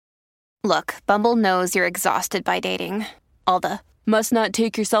Look, Bumble knows you're exhausted by dating. All the must not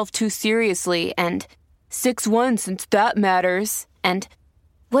take yourself too seriously and 6'1" since that matters. And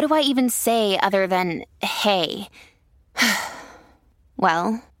what do I even say other than hey?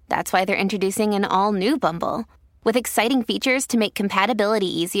 Well, that's why they're introducing an all-new Bumble with exciting features to make compatibility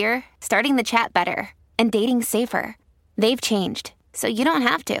easier, starting the chat better, and dating safer. They've changed, so you don't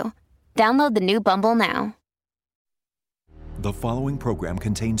have to. Download the new Bumble now. The following program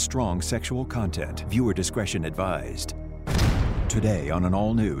contains strong sexual content. Viewer discretion advised. Today on an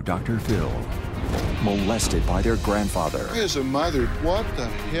all-new Dr. Phil. Molested by their grandfather. As a mother, what the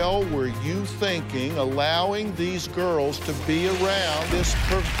hell were you thinking allowing these girls to be around this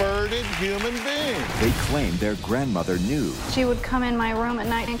perverted human being? They claim their grandmother knew. She would come in my room at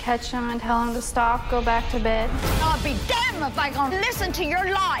night and catch him and tell him to stop, go back to bed. I'll be damned if I gonna listen to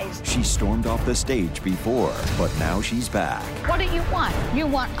your lies. She stormed off the stage before, but now she's back. What do you want? You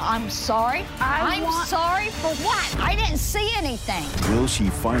want I'm sorry? I'm sorry for what? I didn't see anything. Will she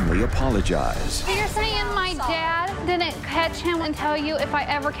finally apologize? You're saying my dad didn't catch him and tell you if I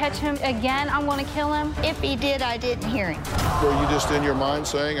ever catch him again, I'm going to kill him? If he did, I didn't hear him. Were you just in your mind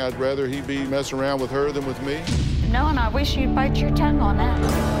saying, I'd rather he be messing around with her than with me? No, and I wish you'd bite your tongue on that.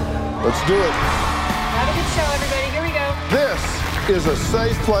 Let's do it. Have a good show, everybody. Here we go. This is a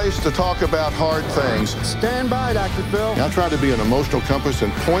safe place to talk about hard things. Stand by, Dr. Phil. I'll try to be an emotional compass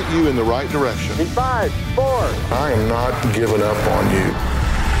and point you in the right direction. In 5, 4. I am not giving up on you.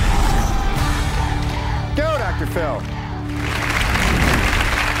 Go, Dr. Phil.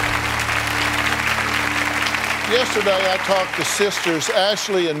 Yesterday, I talked to sisters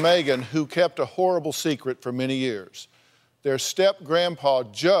Ashley and Megan, who kept a horrible secret for many years. Their step-grandpa,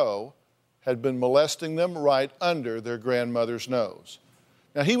 Joe, had been molesting them right under their grandmother's nose.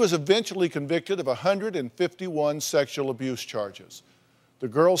 Now, he was eventually convicted of 151 sexual abuse charges. The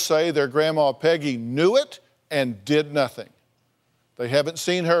girls say their grandma Peggy knew it and did nothing. They haven't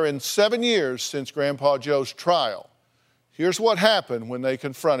seen her in 7 years since Grandpa Joe's trial. Here's what happened when they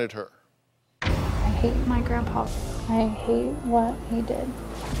confronted her. I hate my grandpa. I hate what he did.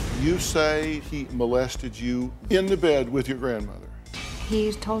 You say he molested you in the bed with your grandmother.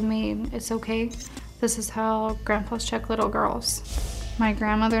 He told me it's okay. This is how grandpas check little girls. My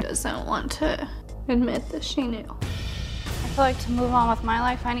grandmother doesn't want to admit that she knew. I feel like to move on with my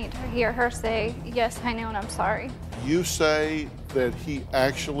life, I need to hear her say, yes, I knew and I'm sorry. You say that he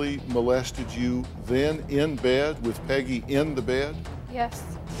actually molested you then in bed with Peggy in the bed? Yes.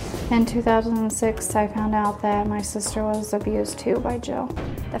 In 2006, I found out that my sister was abused too by Joe.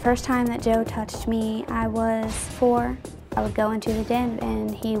 The first time that Joe touched me, I was 4. I would go into the den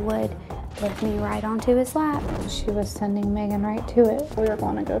and he would lift me right onto his lap. She was sending Megan right to it. We were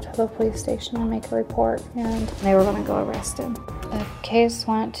going to go to the police station and make a report, and they were going to go arrest him. The case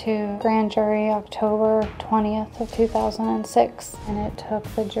went to grand jury October 20th of 2006, and it took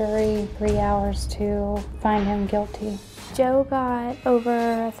the jury 3 hours to find him guilty. Joe got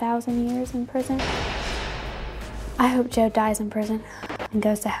over 1,000 years in prison. I hope Joe dies in prison and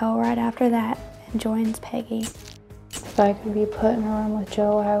goes to hell right after that and joins Peggy. If I could be put in a room with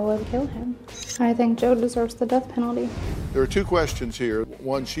Joe, I would kill him. I think Joe deserves the death penalty. There are 2 questions here,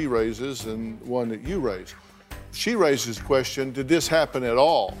 one she raises and one that you raise. She raises the question, did this happen at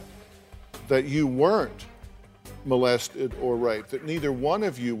all? That you weren't molested or raped, that neither one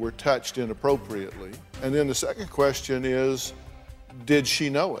of you were touched inappropriately. And then the second question is, did she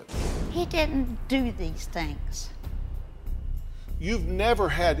know it? He didn't do these things. You've never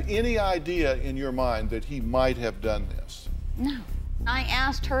had any idea in your mind that he might have done this? No. I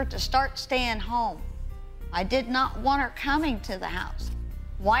asked her to start staying home. I did not want her coming to the house.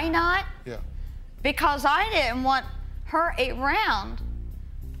 Why not? Yeah. Because I didn't want her around.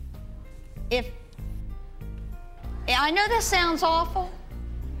 I know this sounds awful,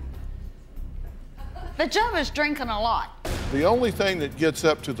 but Joe was drinking a lot. The only thing that gets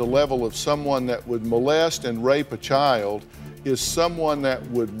up to the level of someone that would molest and rape a child is someone that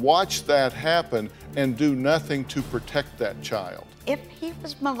would watch that happen and do nothing to protect that child. If he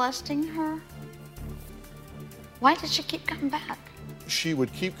was molesting her, why did she keep coming back? She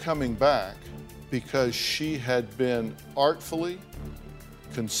would keep coming back because she had been artfully,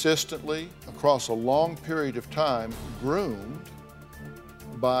 consistently, across a long period of time, groomed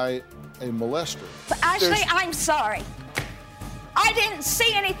by a molester. Ashley, I'm sorry. I didn't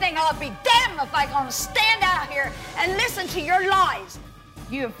see anything. I'll be damned if I'm going to stand out here and listen to your lies.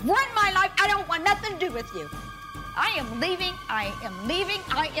 You've ruined my life. I don't want nothing to do with you. I am leaving. I am leaving.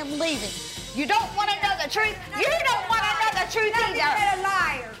 I am leaving. You don't want to know the truth. You don't want to know the truth either. You're a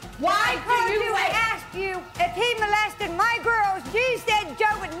liar. Why I do you asked you if he molested my girls. You said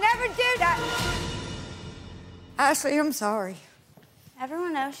Joe would never do Ashley, I'm sorry.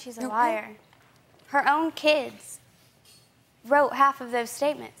 Everyone knows she's a liar. Her own kids wrote half of those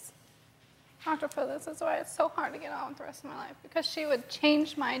statements. Dr. Phil, this is why it's so hard to get on with the rest of my life, because she would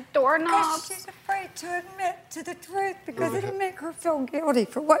change my doorknobs. She's afraid to admit to the truth because it'll make her feel guilty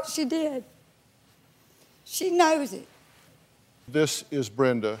for what she did. She knows it. This is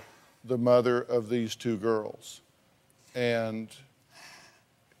Brenda, the mother of these two girls. And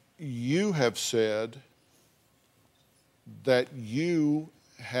you have said that you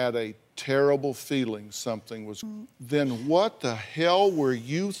had a terrible feeling something was. Then what the hell were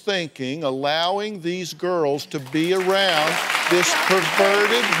you thinking, allowing these girls to be around this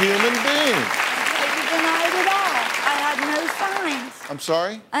perverted human being? Peggy denied it all. I had no signs. I'm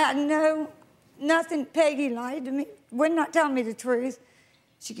sorry? I had nothing. Peggy lied to me, would not tell me the truth.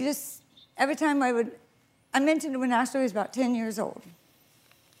 She just, every time I mentioned it when Ashley was about 10 years old.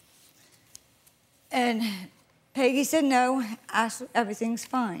 And Peggy said, no, Ashley, everything's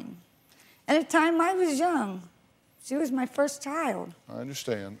fine. And at the time, I was young. She was my first child. I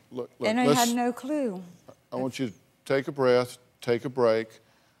understand. Look, and I had no clue. I want you to take a breath, take a break.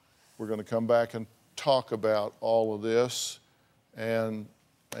 We're going to come back and talk about all of this. And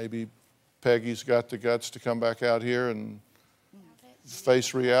maybe Peggy's got the guts to come back out here and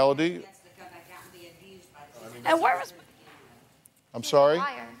face reality. And where was... I'm sorry?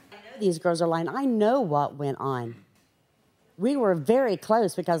 These girls are lying. I know what went on. We were very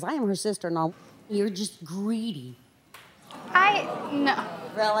close because I am her sister-in-law. You're just greedy. No.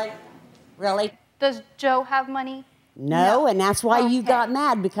 Really? Really? Does Joe have money? No, and that's why you got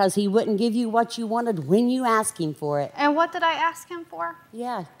mad, because he wouldn't give you what you wanted when you asked him for it. And what did I ask him for?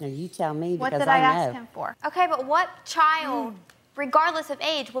 Yeah, no, you tell me, because I know. What did I ask him for? Okay, but what child, regardless of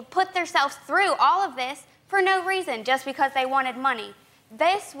age, would put themselves through all of this for no reason, just because they wanted money?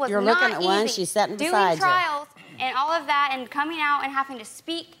 This was You're not looking at one, she's sitting beside you. Doing trials and all of that, and coming out and having to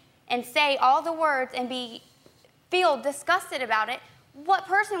speak and say all the words and feel disgusted about it. What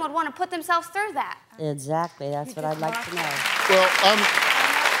person would want to put themselves through that? Exactly, that's what I'd like to know. Well,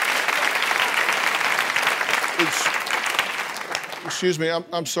 excuse me,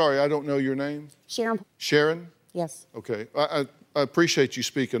 I'm sorry, I don't know your name. Sharon. Sharon? Yes. Okay, I appreciate you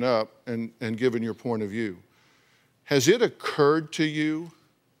speaking up and giving your point of view. Has it occurred to you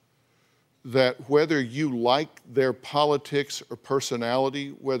that whether you like their politics or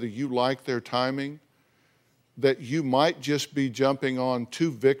personality, whether you like their timing, that you might just be jumping on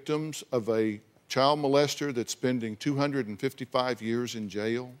two victims of a child molester that's spending 255 years in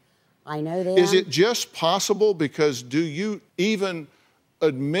jail? I know that. Is it just possible? Because do you even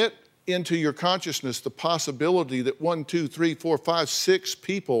admit into your consciousness the possibility that 1, 2, 3, 4, 5, 6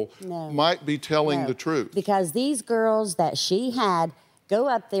 people might be telling the truth? Because these girls that she had go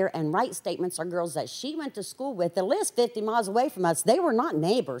up there and write statements are girls that she went to school with that lives 50 miles away from us. They were not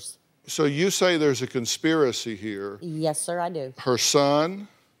neighbors. So you say there's a conspiracy here. Yes, sir, I do. Her son,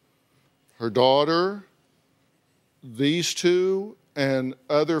 her daughter, these two, and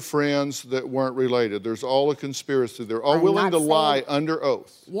other friends that weren't related. There's all a conspiracy. They're all willing to lie under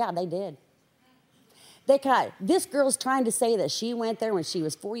oath. Yeah, they did. This girl's trying to say that she went there when she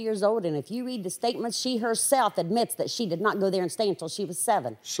was 4 years old, and if you read the statements, she herself admits that she did not go there and stay until she was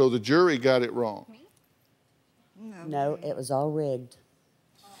 7. So the jury got it wrong. No, it was all rigged.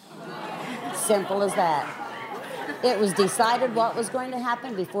 Simple as that. It was decided what was going to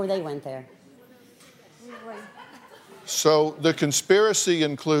happen before they went there. So the conspiracy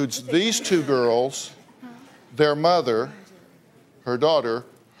includes these two girls, their mother, her daughter,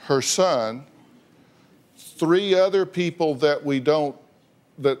 her son, 3 other people that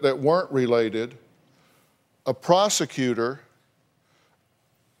that weren't related, a prosecutor,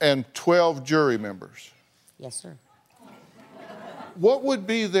 and 12 jury members. Yes, sir. What would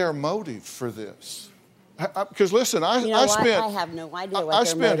be their motive for this? Because listen, I have no idea what I their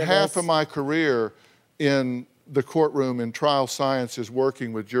spent motive half is. of my career in the courtroom in trial sciences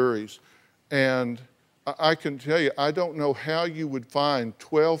working with juries. And I can tell you, I don't know how you would find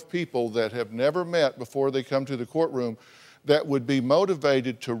 12 people that have never met before they come to the courtroom that would be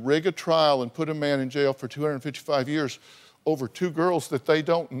motivated to rig a trial and put a man in jail for 255 years over 2 girls that they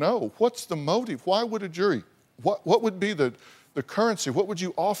don't know. What's the motive? Why would a jury? What would be the currency? What would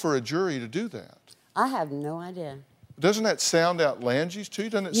you offer a jury to do that? I have no idea. Doesn't that sound outlandish to you?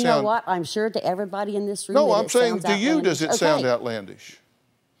 Doesn't it You sound... know what? I'm sure to everybody in this room. No, I'm saying to you, does it sound outlandish?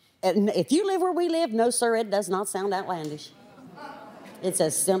 And if you live where we live, no, sir, it does not sound outlandish. It's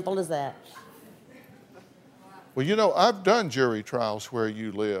as simple as that. Well, you know, I've done jury trials where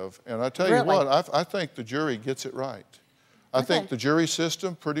you live, and I tell you what, I think the jury gets it right. I think the jury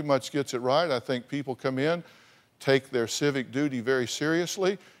system pretty much gets it right. I think people come in take their civic duty very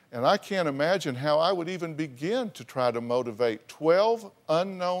seriously. And I can't imagine how I would even begin to try to motivate 12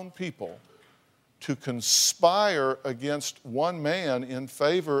 unknown people to conspire against one man in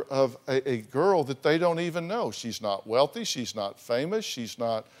favor of a girl that they don't even know. She's not wealthy, she's not famous,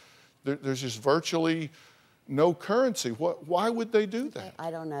 there's just virtually no currency. Why would they do that?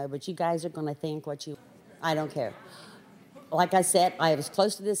 I don't know, but you guys are going to think I don't care. Like I said, I was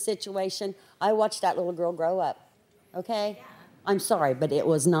close to this situation. I watched that little girl grow up, okay? I'm sorry, but it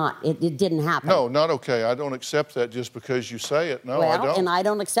was not, it didn't happen. No, not okay. I don't accept that just because you say it. No, I don't. And I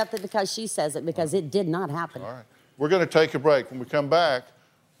don't accept it because she says it, because it did not happen. All right. We're going to take a break. When we come back,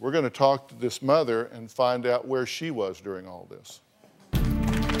 we're going to talk to this mother and find out where she was during all this.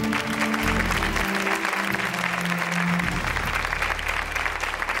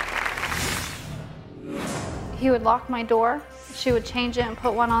 He would lock my door. She would change it and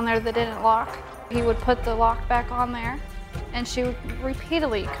put one on there that didn't lock. He would put the lock back on there, and she would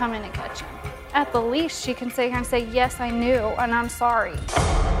repeatedly come in and catch him. At the least, she can sit here and say, yes, I knew, and I'm sorry.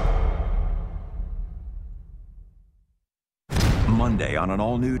 Monday on an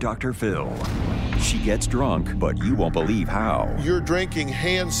all-new Dr. Phil. She gets drunk, but you won't believe how. You're drinking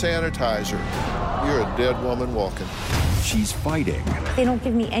hand sanitizer. You're a dead woman walking. She's fighting. They don't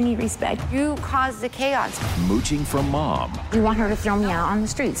give me any respect. You caused the chaos. Mooching from Mom. You want her to throw me out on the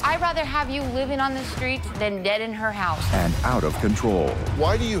streets. I'd rather have you living on the streets than dead in her house. And out of control.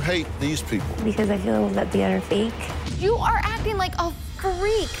 Why do you hate these people? Because I feel that they are fake. You are acting like a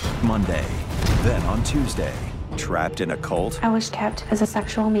freak. Monday. Then on Tuesday. Trapped in a cult? I was kept as a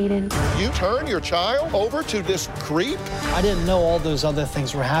sexual maiden. You turn your child over to this creep? I didn't know all those other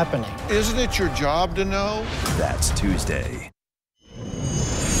things were happening. Isn't it your job to know? That's Tuesday.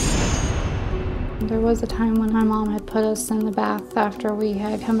 There was a time when my mom had put us in the bath after we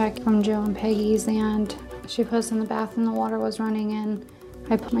had come back from Joe and Peggy's, and she put us in the bath and the water was running, and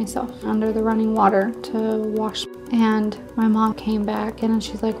I put myself under the running water to wash. And my mom came back and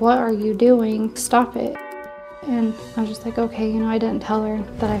she's like, "What are you doing? Stop it." And I was just like, okay, I didn't tell her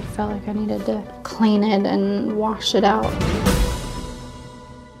that I felt like I needed to clean it and wash it out.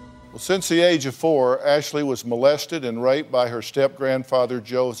 Well, since the age of 4, Ashley was molested and raped by her step-grandfather,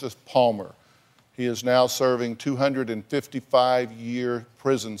 Joseph Palmer. He is now serving 255-year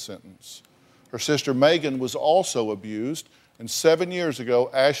prison sentence. Her sister Megan was also abused, and 7 years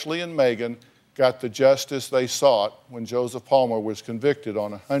ago, Ashley and Megan got the justice they sought when Joseph Palmer was convicted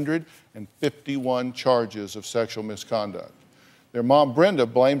on 151 charges of sexual misconduct. Their mom, Brenda,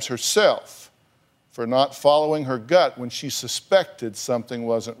 blames herself for not following her gut when she suspected something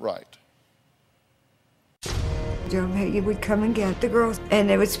wasn't right. Joe and Peggy would come and get the girls, and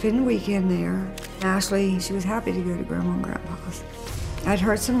they would spend the weekend there. Ashley, she was happy to go to Grandma and Grandpa's. I'd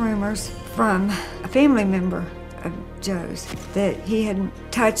heard some rumors from a family member of Joe's that he had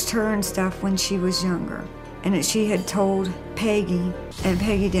touched her and stuff when she was younger, and that she had told Peggy, and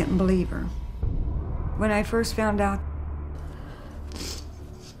Peggy didn't believe her. When I first found out,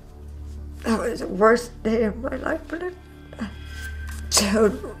 that was the worst day of my life, but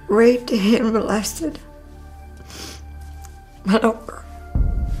Joe raped and molested my little girl.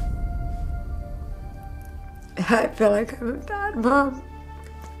 I feel like I'm a bad mom.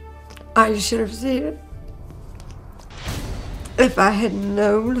 I should have seen it. If I had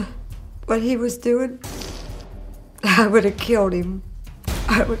known what he was doing, I would have killed him.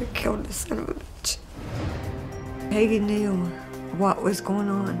 I would have killed the son of a bitch. Peggy knew what was going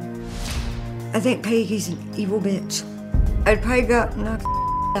on. I think Peggy's an evil bitch. I'd probably go up and knock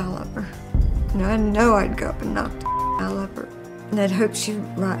the out of her. I know I'd go up and knock the out of her. And I'd hope she'd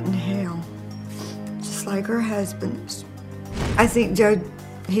rot in hell, just like her husband. I think Joe,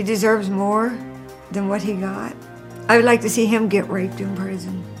 he deserves more than what he got. I would like to see him get raped in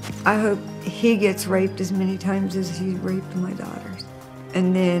prison. I hope he gets raped as many times as he raped my daughters.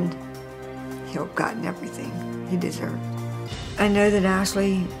 And then he'll have gotten everything he deserved. I know that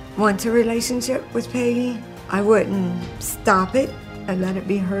Ashley wants a relationship with Peggy. I wouldn't stop it. I'd let it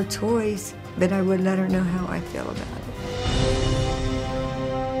be her choice, but I would let her know how I feel about it.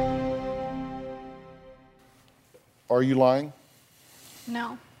 Are you lying?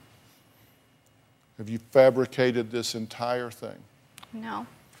 No. Have you fabricated this entire thing? No.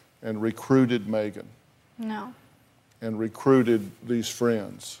 And recruited Megan? No. And recruited these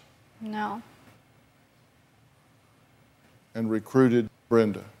friends? No. And recruited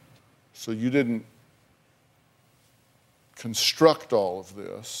Brenda? So you didn't construct all of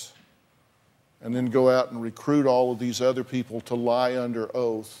this and then go out and recruit all of these other people to lie under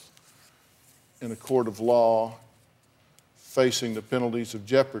oath in a court of law, facing the penalties of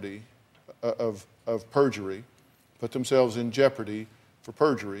jeopardy, of perjury, put themselves in jeopardy for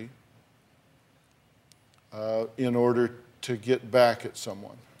perjury in order to get back at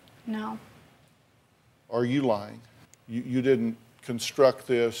someone? No. Are you lying? You didn't construct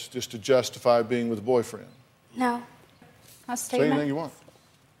this just to justify being with a boyfriend? No. A Say statement. anything you want.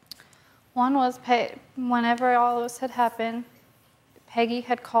 One was whenever all of this had happened, Peggy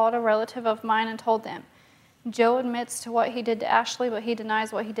had called a relative of mine and told them, Joe admits to what he did to Ashley, but he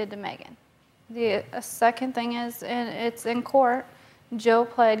denies what he did to Megan. The second thing is, and it's in court, Joe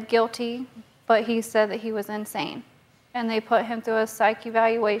pled guilty, but he said that he was insane. And they put him through a psych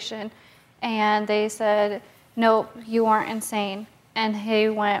evaluation, and they said, nope, you aren't insane. And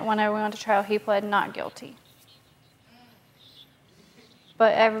whenever we went to trial, he pled not guilty.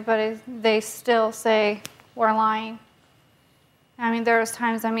 But they still say we're lying. I mean, there was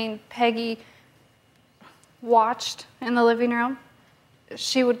times, Peggy watched in the living room.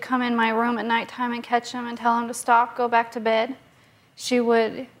 She would come in my room at nighttime and catch him and tell him to stop, go back to bed. He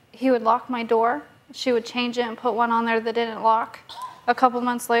would lock my door. She would change it and put one on there that didn't lock. A couple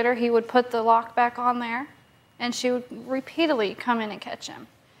months later, he would put the lock back on there, and she would repeatedly come in and catch him.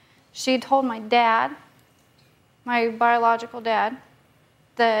 She told my dad, my biological dad,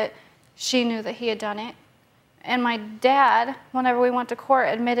 that she knew that he had done it. And my dad, whenever we went to court,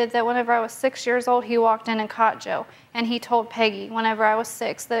 admitted that whenever I was 6 years old, he walked in and caught Joe. And he told Peggy, whenever I was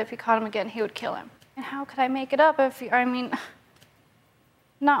 6, that if he caught him again, he would kill him. And how could I make it up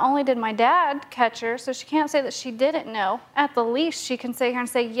not only did my dad catch her, so she can't say that she didn't know. At the least, she can sit here and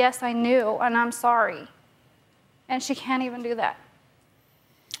say, yes, I knew, and I'm sorry. And she can't even do that.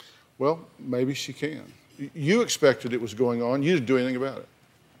 Well, maybe she can. You expected it was going on. You didn't do anything about it.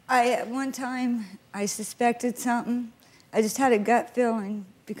 At one time, I suspected something. I just had a gut feeling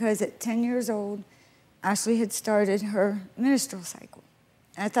because at 10 years old, Ashley had started her menstrual cycle.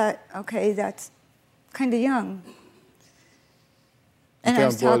 And I thought, okay, that's kind of young. You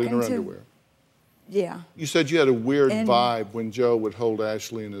found blood in her underwear. Yeah. You said you had a weird vibe when Joe would hold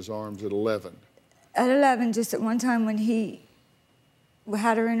Ashley in his arms at 11. At 11, just at one time when he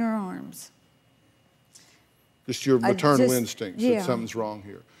had her in her arms. Just your maternal instincts that something's wrong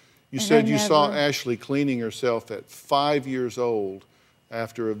here. You said you saw Ashley cleaning herself at 5 years old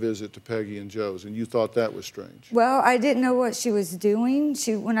after a visit to Peggy and Joe's, and you thought that was strange. Well, I didn't know what she was doing.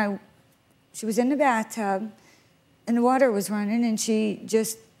 She was in the bathtub, and the water was running, and she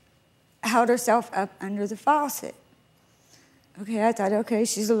just held herself up under the faucet. Okay, I thought, okay,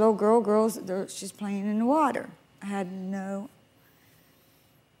 she's a little girl, she's playing in the water. I had no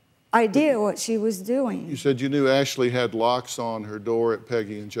idea what she was doing. You said you knew Ashley had locks on her door at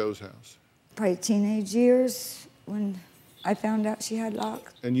Peggy and Joe's house. Probably teenage years when I found out she had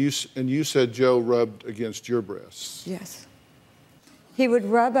locks. And you said Joe rubbed against your breasts. Yes. He would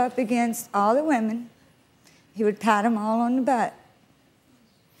rub up against all the women. He would pat them all on the butt.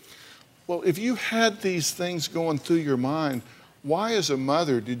 Well, if you had these things going through your mind, why as a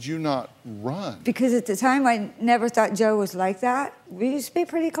mother did you not run? Because at the time I never thought Joe was like that. We used to be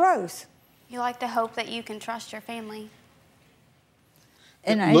pretty close. You like to hope that you can trust your family.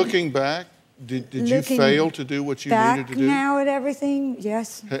 And looking back, did you fail to do what you needed to do? Now at everything,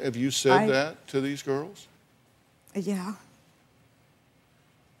 yes. Have you said that to these girls? Yeah.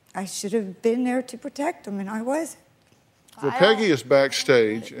 I should have been there to protect them, and I wasn't. Well, Peggy is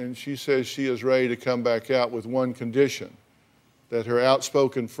backstage, and she says she is ready to come back out with one condition, that her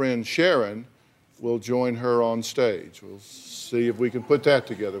outspoken friend Sharon will join her on stage. We'll see if we can put that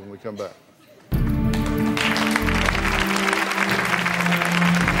together when we come back.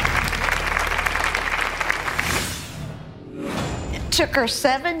 It took her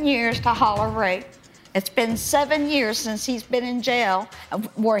 7 years to holler rape. It's been 7 years since he's been in jail.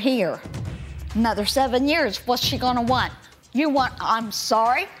 We're here. Another 7 years. What's she gonna want? You want, I'm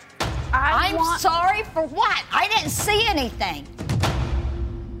sorry? I'm sorry for what? I didn't see anything.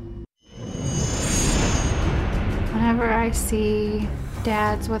 Whenever I see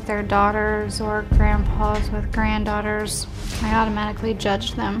dads with their daughters or grandpas with granddaughters, I automatically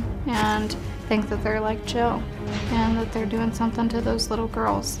judge them and think that they're like Joe and that they're doing something to those little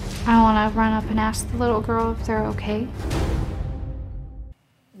girls. I want to run up and ask the little girl if they're okay.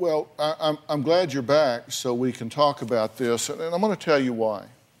 Well, I'm glad you're back so we can talk about this, and I'm going to tell you why.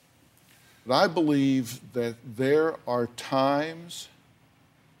 But I believe that there are times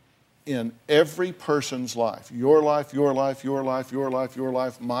in every person's life, your life, your life, your life, your life, your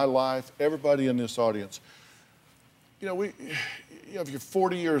life, my life, everybody in this audience. You know, if you're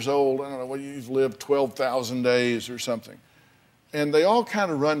 40 years old, I don't know, you've lived 12,000 days or something, and they all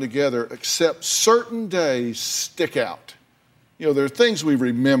kind of run together, except certain days stick out. You know, there are things we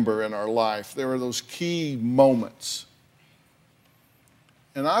remember in our life. There are those key moments.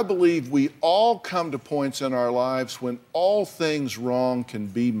 And I believe we all come to points in our lives when all things wrong can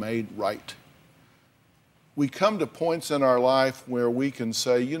be made right. We come to points in our life where we can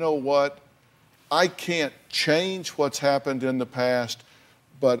say, you know what, I can't change what's happened in the past,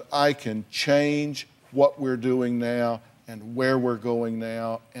 but I can change what we're doing now and where we're going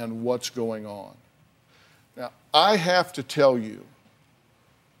now and what's going on. Now, I have to tell you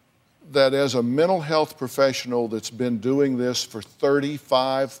that as a mental health professional that's been doing this for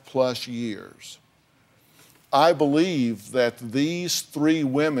 35 plus years, I believe that these 3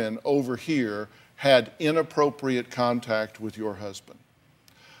 women over here had inappropriate contact with your husband.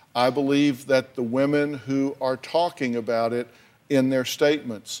 I believe that the women who are talking about it in their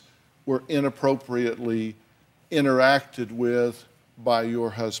statements were inappropriately interacted with by your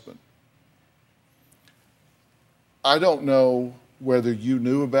husband. I don't know whether you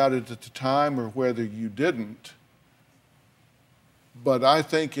knew about it at the time or whether you didn't, but I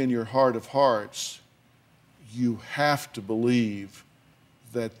think in your heart of hearts, you have to believe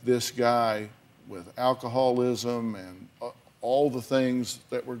that this guy with alcoholism and all the things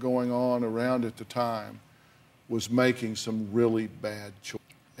that were going on around at the time was making some really bad choices.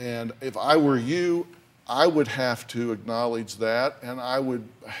 And if I were you, I would have to acknowledge that, and I would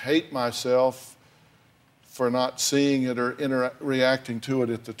hate myself for not seeing it or reacting to it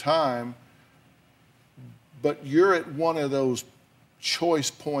at the time. But you're at one of those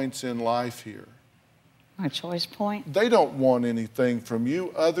choice points in life here. My choice point? They don't want anything from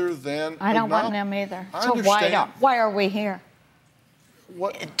you other than... I don't want them either. I So understand. why are we here?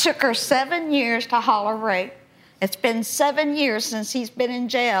 What? It took her 7 years to holler rape. It's been 7 years since he's been in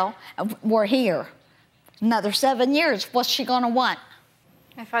jail. We're here. Another 7 years. What's she going to want?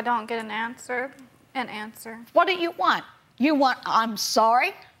 If I don't get an answer, an answer. What do you want? You want, I'm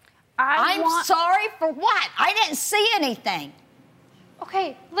sorry? I'm sorry for what? I didn't see anything.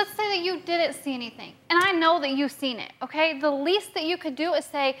 Okay, let's say that you didn't see anything, and I know that you've seen it, okay? The least that you could do is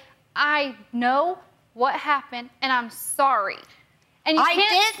say, I know what happened, and I'm sorry. And you I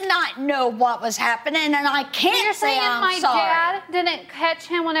did not know what was happening, and I can't say I'm sorry. My dad didn't catch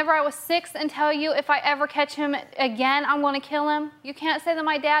him whenever I was 6 and tell you if I ever catch him again, I'm going to kill him? You can't say that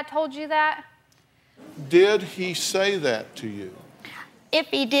my dad told you that? Did he say that to you? If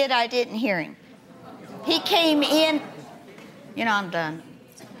he did, I didn't hear him. He came in... You know, I'm done.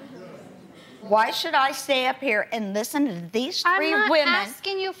 Why should I stay up here and listen to these 3 women? I'm not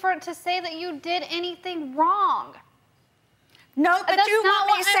asking you to say that you did anything wrong. No, but That's you not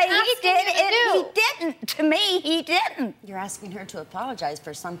want me to what say I'm he asking did, you to and do. he didn't. To me, he didn't. You're asking her to apologize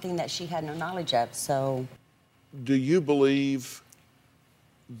for something that she had no knowledge of, so... Do you believe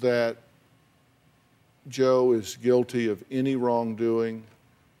that Joe is guilty of any wrongdoing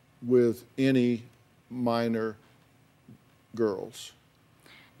with any minor girls?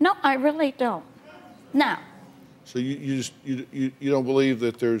 No, I really don't. No. So you don't believe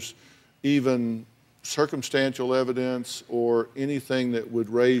that there's even circumstantial evidence or anything that would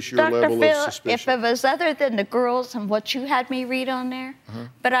raise your Dr. level Phil, of suspicion? if it was other than the girls and what you had me read on there,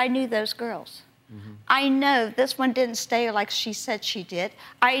 but I knew those girls. I know this one didn't stay like she said she did.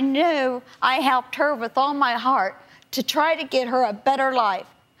 I knew I helped her with all my heart to try to get her a better life.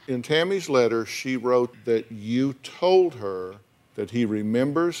 In Tammy's letter, she wrote that you told her that he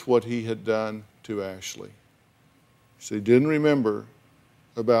remembers what he had done to Ashley. So he didn't remember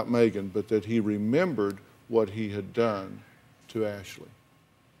about Megan, but that he remembered what he had done to Ashley.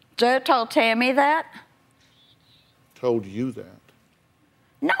 Joe told Tammy that? Told you that.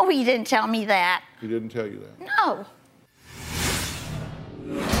 No, he didn't tell me that. He didn't tell you that. No.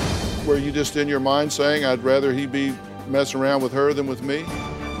 Were you just in your mind saying, I'd rather he be messing around with her than with me?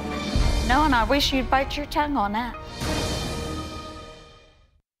 No, and I wish you'd bite your tongue on that.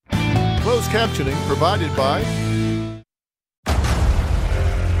 Closed captioning provided by...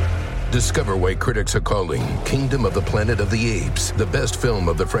 Discover why critics are calling Kingdom of the Planet of the Apes the best film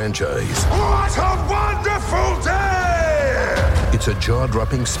of the franchise. What a wonderful day! It's a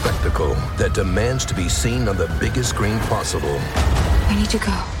jaw-dropping spectacle that demands to be seen on the biggest screen possible. I need to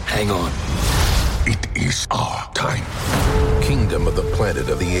go. Hang on. It is our time. Kingdom of the Planet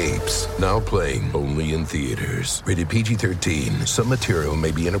of the Apes. Now playing only in theaters. Rated PG-13. Some material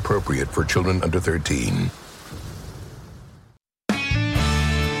may be inappropriate for children under 13.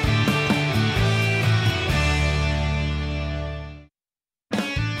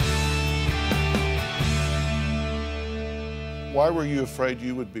 Why were you afraid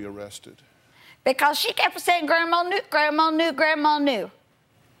you would be arrested? Because she kept saying, Grandma knew, Grandma knew, Grandma knew.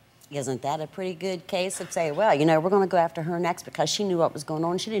 Isn't that a pretty good case of say, well, you know, we're going to go after her next because she knew what was going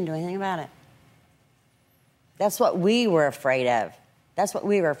on and she didn't do anything about it? That's what we were afraid of. That's what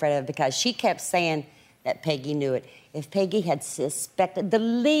we were afraid of because she kept saying that Peggy knew it. If Peggy had suspected the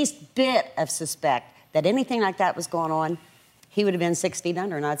least bit of suspect that anything like that was going on, he would have been 6 feet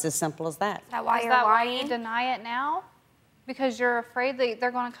under, and it's as simple as that. Is that why you deny it now? Because you're afraid that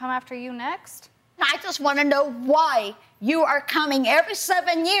they're going to come after you next? I just want to know why you are coming every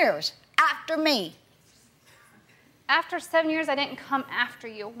 7 years after me. After 7 years, I didn't come after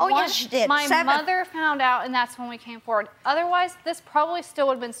you. Oh, yes, you did. My 7. mother found out, and that's when we came forward. Otherwise, this probably still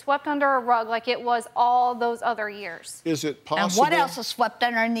would have been swept under a rug like it was all those other years. Is it possible? And what else is swept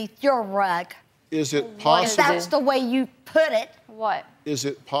underneath your rug? Is it possible? If that's the way you put it. What? Is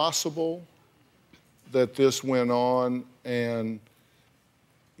it possible that this went on and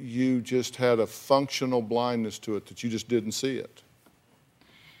you just had a functional blindness to it, that you just didn't see it?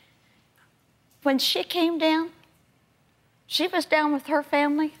 When she came down, she was down with her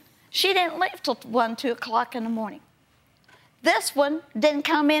family. She didn't leave till 1, 2 o'clock in the morning. This one didn't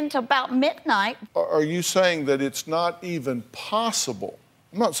come in till about midnight. Are you saying that it's not even possible?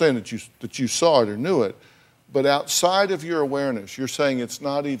 I'm not saying that you saw it or knew it, but outside of your awareness, you're saying it's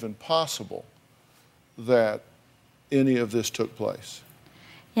not even possible that any of this took place?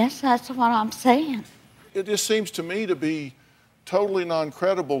 Yes, that's what I'm saying. It just seems to me to be totally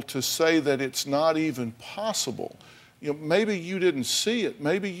non-credible to say that it's not even possible. You know, maybe you didn't see it.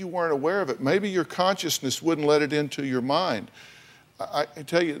 Maybe you weren't aware of it. Maybe your consciousness wouldn't let it into your mind. I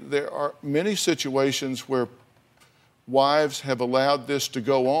tell you, there are many situations where wives have allowed this to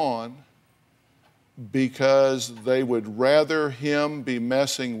go on because they would rather him be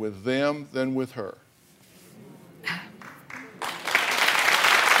messing with them than with her.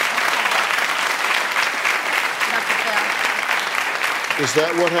 Is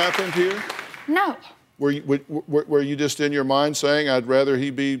that what happened here? No. Were you just in your mind saying, I'd rather he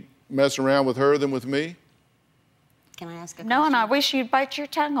be messing around with her than with me? Can I ask a question? No, and I wish you'd bite your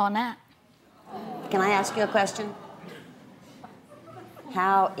tongue on that. Can I ask you a question?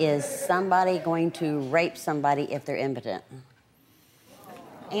 How is somebody going to rape somebody if they're impotent?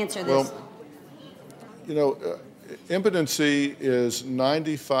 Answer this. Well, you know, impotency is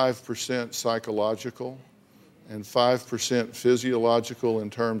 95% psychological and 5% physiological in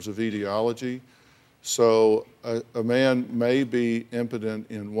terms of etiology. So a man may be impotent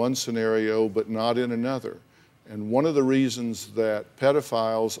in one scenario but not in another. And one of the reasons that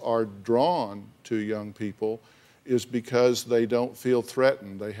pedophiles are drawn to young people is because they don't feel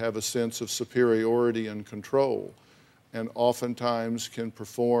threatened. They have a sense of superiority and control, and oftentimes can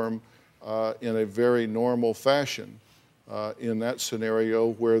perform in a very normal fashion in that scenario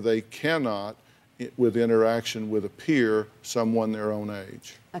where they cannot, with interaction with a peer, someone their own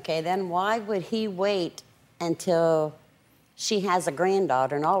age. Okay, then why would he wait until she has a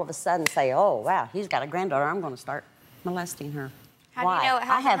granddaughter and all of a sudden say, oh, wow, he's got a granddaughter, I'm going to start molesting her? How Why? do you know it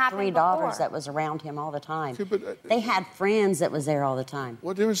hasn't I had happened 3 daughters before? that was around him all the time. Okay, but, they had friends that was there all the time.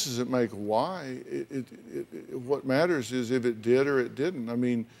 What difference does it make why? What matters is if it did or it didn't. I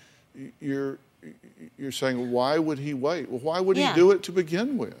mean, you're saying, why would he wait? Well, why would he do it to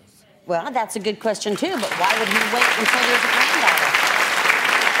begin with? Well, that's a good question, too, but why would he wait until there's a granddaughter?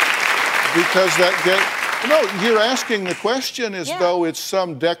 Because no, you're asking the question as though it's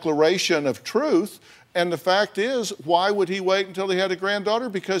some declaration of truth. And the fact is, why would he wait until he had a granddaughter?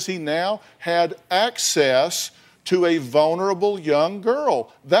 Because he now had access to a vulnerable young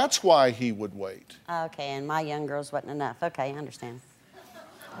girl. That's why he would wait. Okay, and my young girls wasn't enough. Okay, I understand.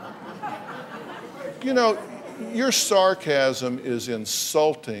 You know, your sarcasm is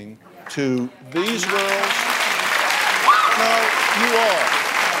insulting to these girls. No, you are.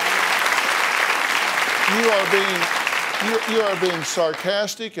 You are being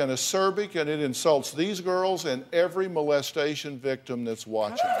sarcastic and acerbic, and it insults these girls and every molestation victim that's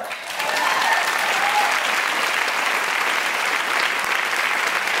watching.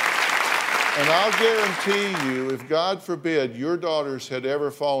 And I'll guarantee you, if God forbid your daughters had ever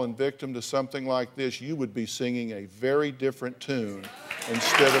fallen victim to something like this, you would be singing a very different tune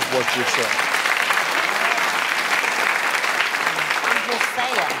instead of what you're saying.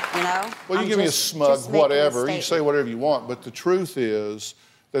 You know? Well, you give me a smug whatever. You say whatever you want, but the truth is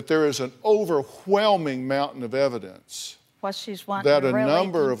that there is an overwhelming mountain of evidence that a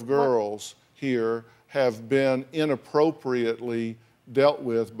number of girls here have been inappropriately dealt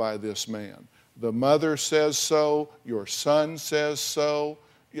with by this man. The mother says so. Your son says so.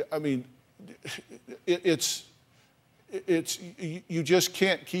 I mean, you just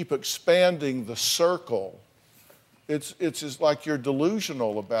can't keep expanding the circle. It's just like you're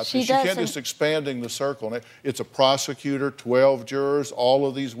delusional about She this. You can't doesn't- just expanding the circle. It's a prosecutor, 12 jurors, all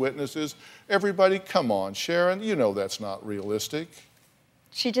of these witnesses. Everybody, come on, Sharon, you know that's not realistic.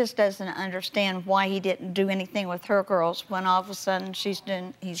 She just doesn't understand why he didn't do anything with her girls when all of a sudden he's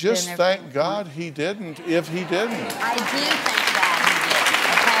doing Just everything thank with God mine. he didn't, if he didn't. I do thank God he did,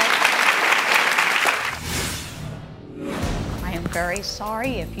 okay? I am very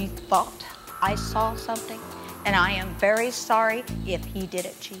sorry if you thought I saw something, and I am very sorry if he did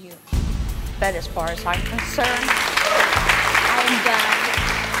it to you. But as far as I'm concerned, I am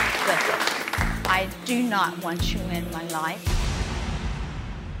done with it. I do not want you in my life.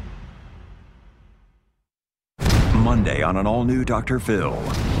 Monday on an all-new Dr. Phil.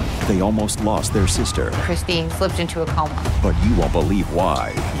 They almost lost their sister, Christine slipped into a coma. but you won't believe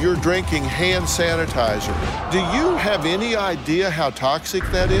why. You're drinking hand sanitizer. Do you have any idea how toxic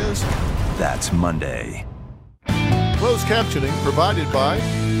that is? That's Monday. Closed captioning provided by...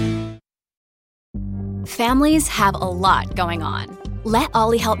 Families have a lot going on. Let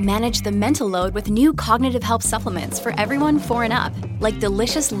Ollie help manage the mental load with new cognitive help supplements for everyone 4 and up, like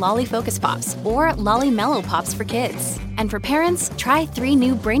delicious Lolly Focus Pops or Lolly Mellow Pops for kids. And for parents, try 3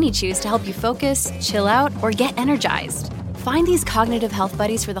 new Brainy Chews to help you focus, chill out, or get energized. Find these cognitive health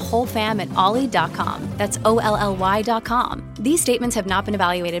buddies for the whole fam at ollie.com. That's OLLY.com. These statements have not been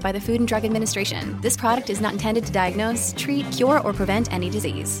evaluated by the Food and Drug Administration. This product is not intended to diagnose, treat, cure, or prevent any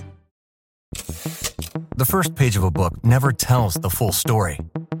disease. The first page of a book never tells the full story.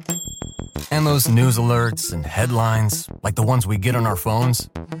 And those news alerts and headlines, like the ones we get on our phones,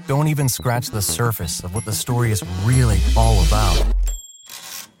 don't even scratch the surface of what the story is really all about.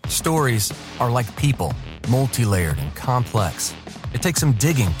 Stories are like people, multi-layered and complex. It takes some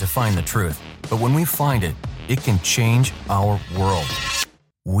digging to find the truth, but when we find it, it can change our world.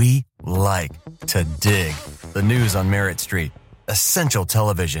 We like to dig. The news on Merritt Street. Essential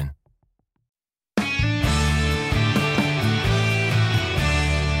television.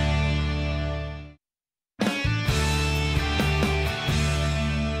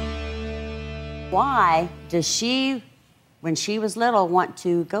 Why does she, when she was little, want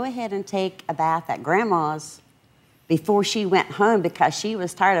to go ahead and take a bath at Grandma's before she went home because she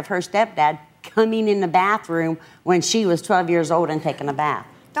was tired of her stepdad coming in the bathroom when she was 12 years old and taking a bath?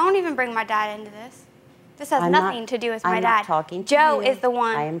 Don't even bring my dad into this. This has I'm nothing not- to do with my I'm dad. not talking to Joe you. is the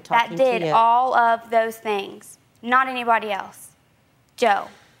one I am that talking to did you. all of those things, not anybody else. Joe,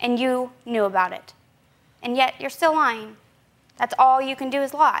 and you knew about it. And yet you're still lying. That's all you can do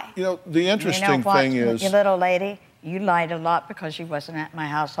is lie. You know, the interesting You know what, thing is... you little lady, you lied a lot because you wasn't at my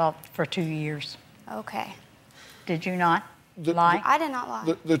house for 2 years. Okay. Did you not lie? I did not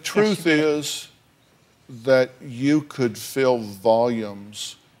lie. The truth is that you could fill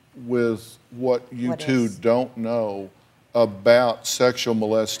volumes with what you What two is? don't know about sexual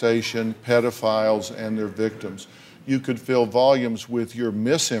molestation, pedophiles, and their victims. You could fill volumes with your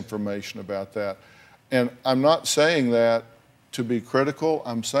misinformation about that. And I'm not saying that to be critical.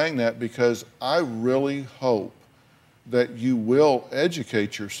 I'm saying that because I really hope that you will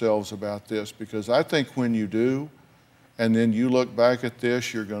educate yourselves about this, because I think when you do, and then you look back at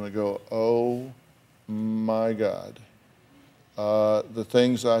this, you're going to go, oh my God. The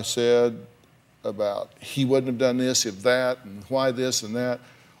things I said about he wouldn't have done this if that, and why this and that,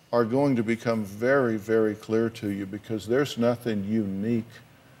 are going to become very, very clear to you, because there's nothing unique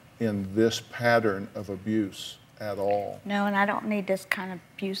in this pattern of abuse at all. No, and I don't need this kind of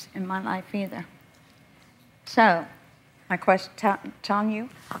abuse in my life either. So, my question telling you,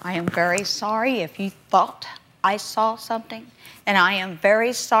 I am very sorry if you thought I saw something, and I am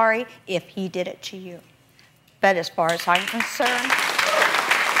very sorry if he did it to you. But as far as I'm concerned,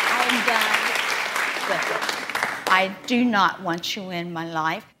 I am done with it. I do not want you in my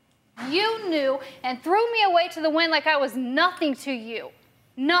life. You knew and threw me away to the wind like I was nothing to you.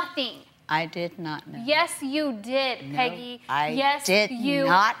 Nothing. I did not know. Yes, you did, No, Peggy. I yes, did you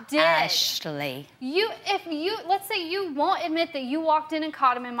not, did. Ashley. Let's say you won't admit that you walked in and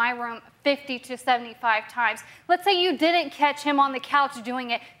caught him in my room 50 to 75 times. Let's say you didn't catch him on the couch doing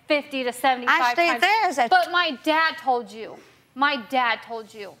it 50 to 75 Ashley, times. there's a... But my dad told you. My dad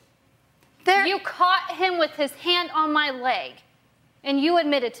told you. You caught him with his hand on my leg, and you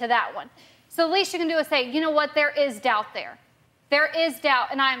admitted to that one. So the least you can do is say, you know what, there is doubt there. There is doubt,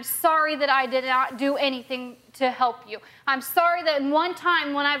 and I am sorry that I did not do anything to help you. I'm sorry that in one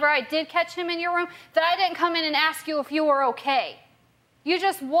time, whenever I did catch him in your room, that I didn't come in and ask you if you were okay. You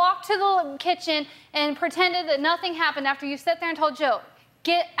just walked to the kitchen and pretended that nothing happened after you sat there and told Joe,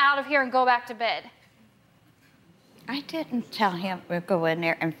 get out of here and go back to bed. I didn't tell him we'd go in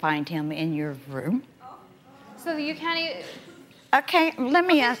there and find him in your room. So you can't even... Okay, let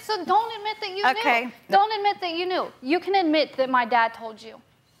me ask. So don't admit that you knew. Don't admit that you knew. You can admit that my dad told you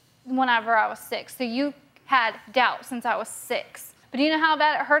whenever I was 6. So you had doubt since I was 6. But do you know how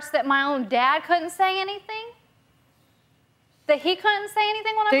bad it hurts that my own dad couldn't say anything? That he couldn't say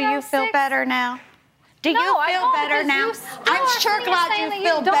anything whenever I was 6? Do you feel better now? Do you feel better now? I'm sure glad you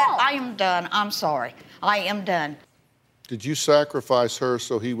feel better. I am done. I'm sorry. I am done. Did you sacrifice her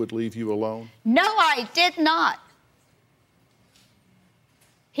so he would leave you alone? No, I did not.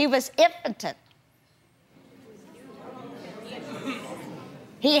 He was impotent.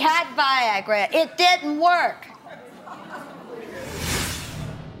 He had Viagra. It didn't work.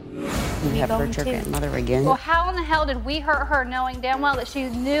 You have hurt your grandmother again. Well, how in the hell did we hurt her knowing damn well that she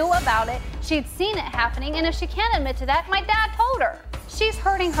knew about it, she'd seen it happening, and if she can't admit to that, my dad told her. She's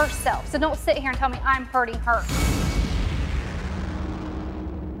hurting herself, so don't sit here and tell me I'm hurting her.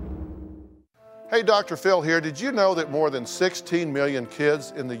 Hey, Dr. Phil here. Did you know that more than 16 million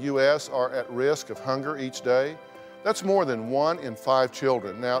kids in the U.S. are at risk of hunger each day? That's more than 1 in 5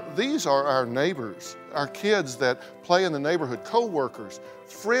 children. Now, these are our neighbors, our kids that play in the neighborhood, co-workers,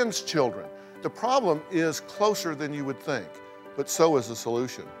 friends' children. The problem is closer than you would think, but so is the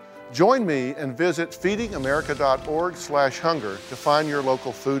solution. Join me and visit feedingamerica.org/hunger to find your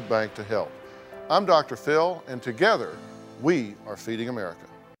local food bank to help. I'm Dr. Phil, and together, we are Feeding America.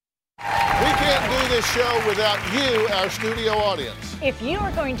 We can't do this show without you, our studio audience. If you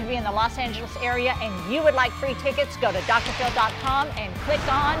are going to be in the Los Angeles area and you would like free tickets, go to drphil.com and click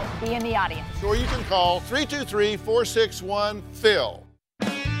on Be in the Audience. Or you can call 323-461-PHIL.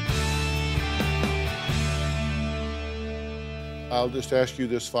 I'll just ask you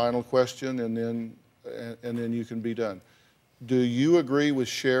this final question and then you can be done. Do you agree with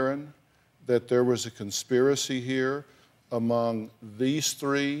Sharon that there was a conspiracy here among these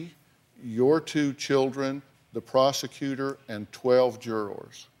 3, your 2 children, the prosecutor, and 12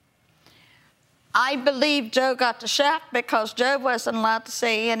 jurors? I believe Joe got the shaft because Joe wasn't allowed to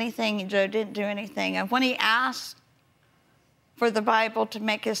say anything and Joe didn't do anything. And when he asked for the Bible to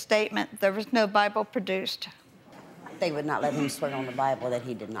make his statement, there was no Bible produced. They would not let him swear on the Bible that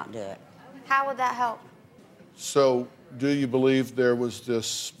he did not do it. How would that help? So do you believe there was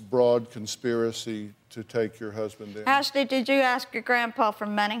this broad conspiracy to take your husband in? Ashley, did you ask your grandpa for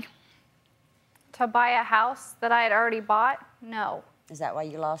money? To buy a house that I had already bought? No. Is that why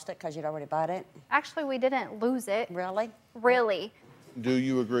you lost it, because you'd already bought it? Actually, we didn't lose it. Really? Really. Do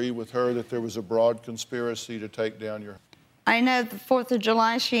you agree with her that there was a broad conspiracy to take down your... I know the 4th of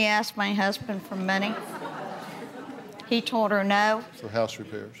July she asked my husband for money. He told her no. For house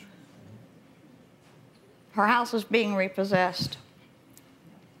repairs? Her house was being repossessed.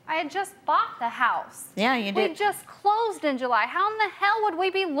 I had just bought the house. Yeah, you did. We just closed in July. How in the hell would we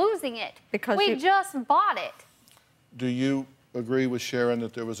be losing it? Because we just bought it. Do you agree with Sharon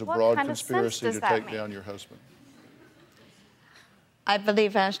that there was a broad conspiracy to take down your husband? I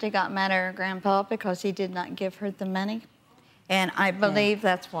believe Ashley got mad at her grandpa because he did not give her the money. And I believe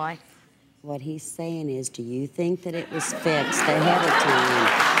that's why. What he's saying is, do you think that it was fixed ahead of time?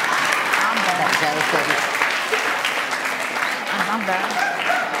 I'm done.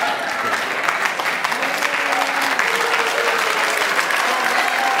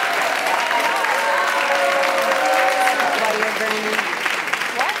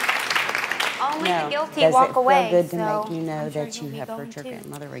 Only No. the guilty Does walk it feel away. good to so make you know I'm sure that you'll you be have going hurt your too.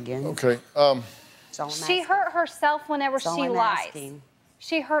 grandmother again? Okay. She hurt herself whenever That's all she I'm lies. asking.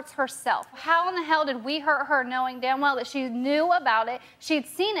 She hurts herself. How in the hell did we hurt her knowing damn well that she knew about it, she'd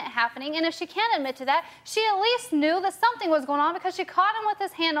seen it happening, and if she can't admit to that, she at least knew that something was going on because she caught him with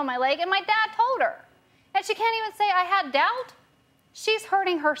his hand on my leg and my dad told her. And she can't even say I had doubt. She's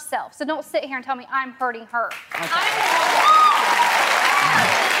hurting herself. So don't sit here and tell me I'm hurting her. Okay.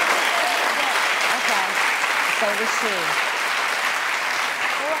 So does she.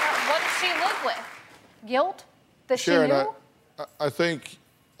 Well, what does she live with? Guilt? That Sharon, she knew? I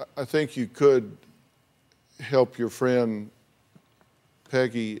think you could help your friend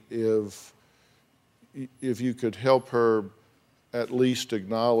Peggy if you could help her at least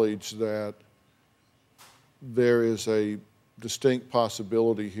acknowledge that there is a distinct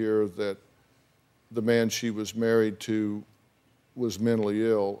possibility here that the man she was married to was mentally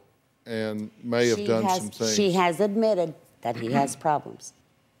ill and may have done some things. She has admitted that he has problems.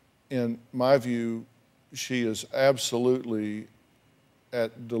 In my view, she is absolutely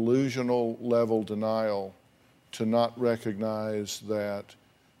at delusional level denial to not recognize that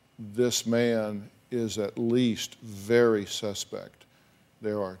this man is at least very suspect.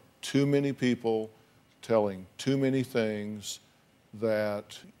 There are too many people telling too many things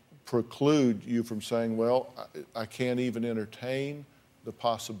that preclude you from saying, well, I can't even entertain the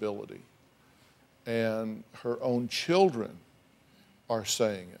possibility. And her own children are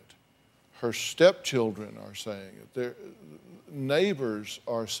saying it. Her stepchildren are saying it. Their neighbors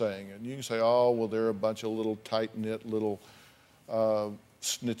are saying it. And you can say, oh, well, they're a bunch of little tight-knit little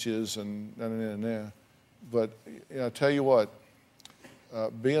snitches and. But I tell you what,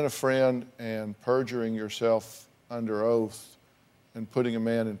 being a friend and perjuring yourself under oath and putting a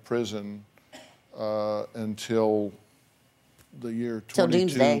man in prison until the year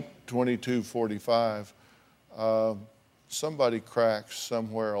 2245, somebody cracks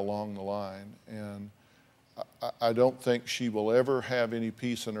somewhere along the line. And I don't think she will ever have any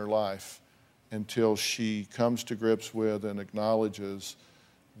peace in her life until she comes to grips with and acknowledges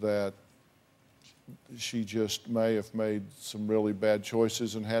that she just may have made some really bad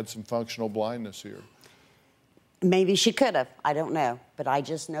choices and had some functional blindness here. Maybe she could have. I don't know. But I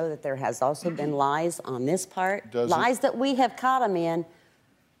just know that there has also been lies on this part, lies that we have caught them in,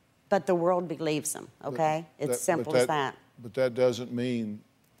 but the world believes them, okay? It's simple as that. But that doesn't mean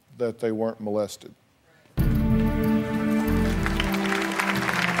that they weren't molested.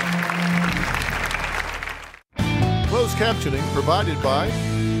 Closed captioning provided by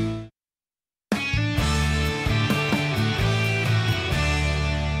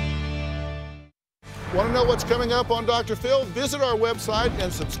Want to know what's coming up on Dr. Phil? Visit our website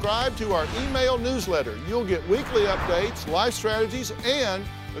and subscribe to our email newsletter. You'll get weekly updates, life strategies, and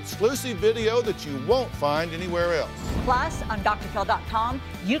exclusive video that you won't find anywhere else. Plus, on drphil.com,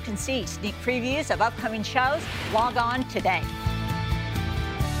 you can see sneak previews of upcoming shows. Log on today.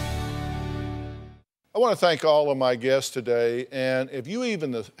 I want to thank all of my guests today, and if you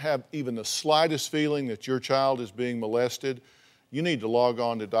have even the slightest feeling that your child is being molested, you need to log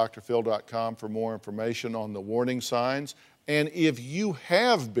on to drphil.com for more information on the warning signs. And if you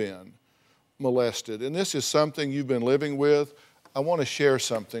have been molested, and this is something you've been living with, I want to share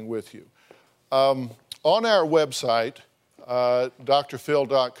something with you. On our website,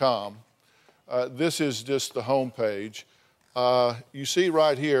 drphil.com, this is just the home page. You see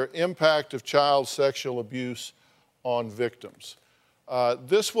right here, impact of child sexual abuse on victims.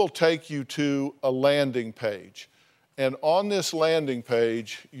 This will take you to a landing page. And on this landing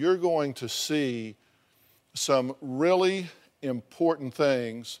page, you're going to see some really important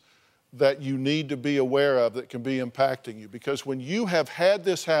things that you need to be aware of that can be impacting you. Because when you have had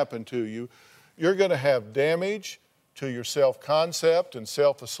this happen to you, you're going to have damage to your self-concept and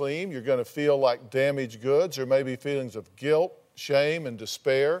self-esteem. You're going to feel like damaged goods. There may be feelings of guilt, shame, and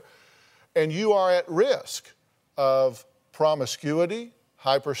despair. And you are at risk of promiscuity,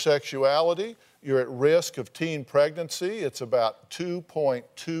 hypersexuality. You're at risk of teen pregnancy. It's about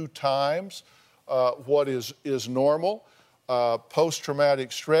 2.2 times what is normal.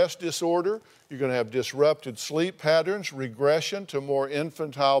 Post-traumatic stress disorder. You're going to have disrupted sleep patterns, regression to more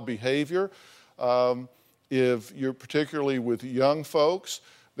infantile behavior. If you're particularly with young folks,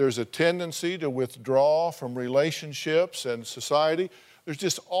 there's a tendency to withdraw from relationships and society. There's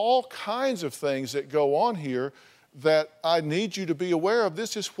just all kinds of things that go on here that I need you to be aware of.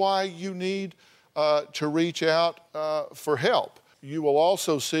 This is why you need to reach out for help. You will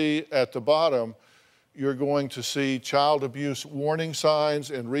also see at the bottom, you're going to see child abuse warning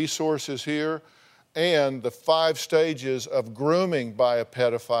signs and resources here, and the 5 stages of grooming by a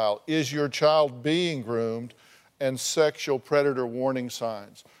pedophile. Is your child being groomed? And sexual predator warning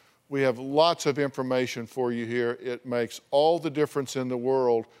signs. We have lots of information for you here. It makes all the difference in the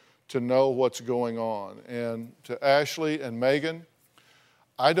world to know what's going on. And to Ashley and Megan,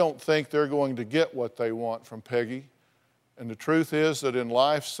 I don't think they're going to get what they want from Peggy. And the truth is that in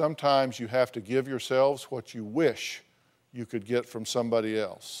life, sometimes you have to give yourselves what you wish you could get from somebody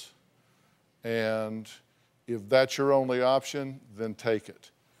else. And if that's your only option, then take it.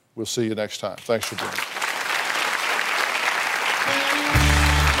 We'll see you next time. Thanks for being here.